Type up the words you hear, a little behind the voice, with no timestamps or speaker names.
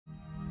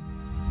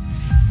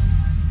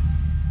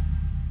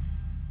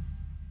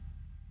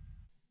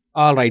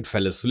All right,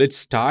 fellas. So let's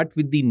start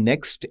with the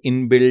next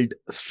inbuilt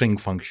string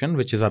function,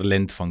 which is our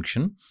length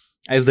function.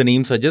 As the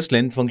name suggests,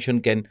 length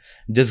function can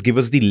just give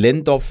us the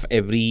length of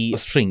every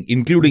string,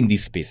 including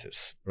these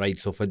spaces, right?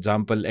 So for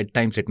example, at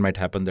times it might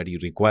happen that you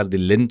require the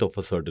length of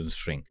a certain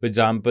string. For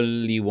example,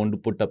 you want to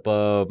put up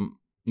a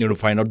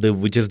find out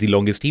which is the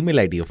longest email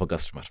ID of a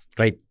customer,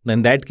 right?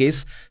 In that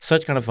case,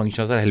 such kind of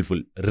functions are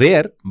helpful.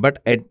 Rare,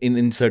 but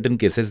in certain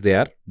cases, they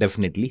are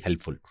definitely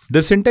helpful.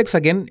 The syntax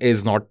again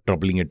is not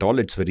troubling at all.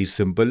 It's very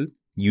simple.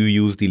 You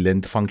use the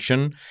length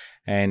function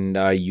and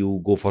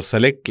you go for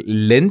select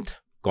length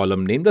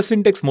column name. The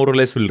syntax more or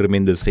less will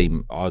remain the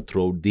same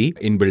throughout the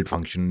inbuilt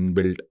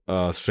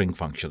string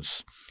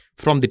functions.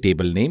 From the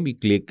table name, we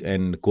click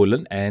and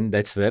colon, and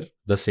that's where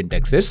the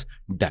syntax is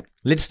done.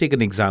 Let's take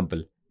an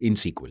example in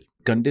SQL.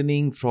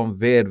 Continuing from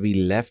where we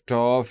left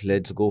off,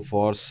 let's go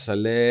for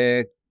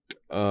select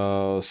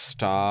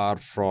star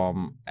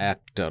from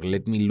actor.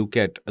 Let me look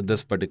at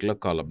this particular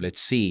column.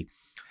 Let's see.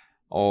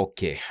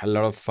 Okay, a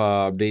lot of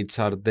updates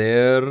are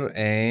there,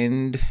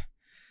 and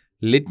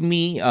let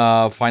me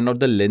find out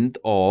the length,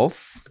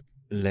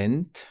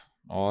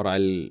 or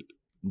I'll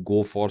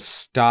go for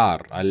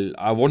star.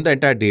 I want the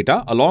entire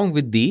data along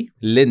with the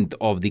length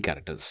of the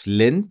characters.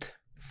 Length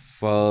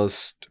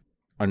first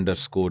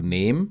underscore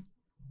name,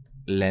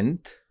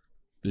 length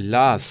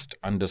last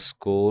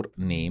underscore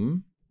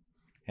name,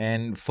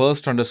 and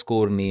first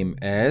underscore name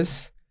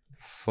as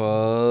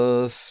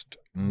first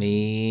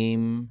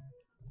name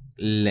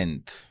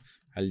length.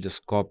 I'll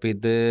just copy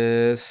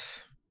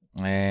this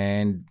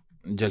and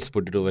just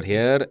put it over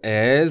here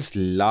as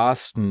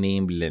last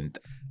name length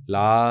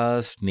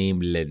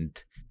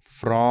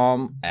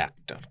from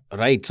actor,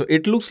 right? So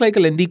it looks like a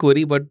lengthy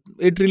query, but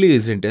it really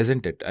isn't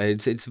it?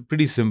 It's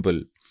pretty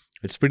simple.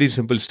 It's pretty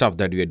simple stuff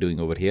that we are doing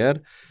over here.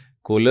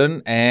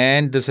 Colon,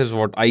 and this is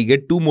what I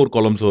get. Two more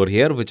columns over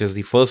here, which is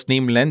the first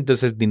name length.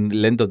 This is the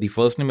length of the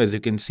first name. As you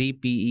can see,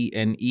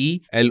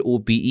 PENELOPE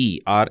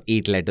are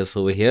 8 letters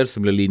over here.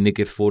 Similarly, Nick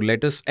is 4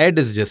 letters. Ed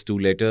is just 2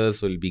 letters,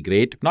 so it'll be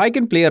great. Now I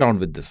can play around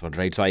with this one,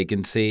 right? So I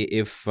can say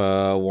if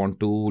want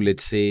to,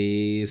 let's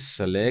say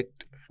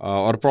select,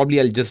 or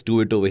probably I'll just do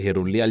it over here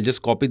only. I'll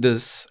just copy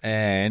this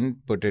and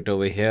put it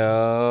over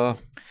here.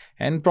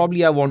 And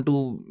probably I want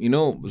to,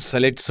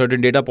 select certain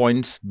data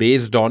points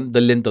based on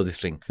the length of the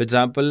string. For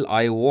example,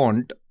 I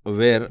want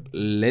where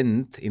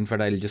length, in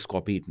fact, I'll just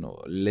copy it now.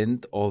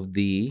 Length of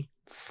the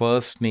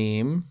first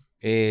name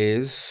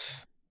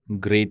is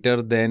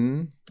greater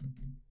than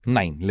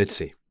 9, let's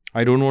say.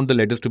 I don't want the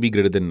letters to be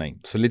greater than 9.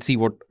 So let's see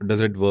what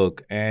does it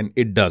work. And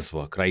it does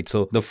work, right?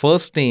 So the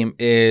first name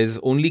is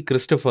only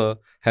Christopher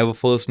have a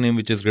first name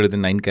which is greater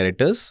than 9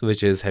 characters,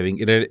 which is having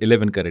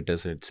 11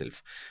 characters in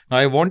itself. Now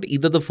I want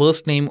either the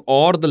first name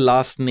or the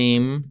last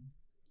name.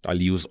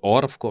 I'll use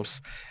or, of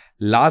course.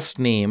 Last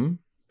name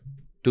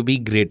to be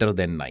greater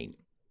than 9.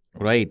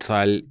 Right.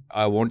 So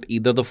I want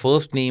either the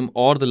first name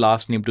or the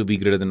last name to be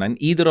greater than 9.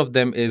 Either of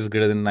them is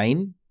greater than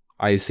 9.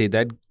 I say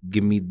that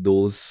give me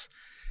those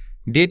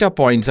data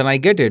points and I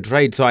get it,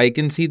 right? So I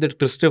can see that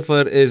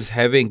Christopher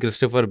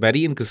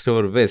Barry and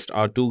Christopher West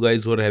are 2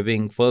 guys who are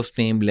having first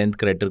name length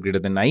character greater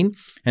than 9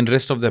 and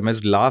rest of them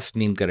has last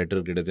name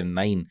character greater than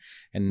 9.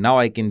 And now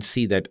I can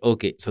see that,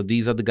 okay, so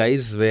these are the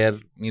guys where,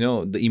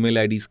 the email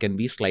IDs can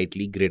be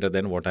slightly greater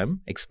than what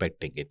I'm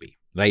expecting it to be,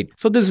 right?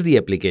 So this is the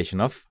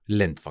application of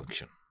length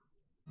function.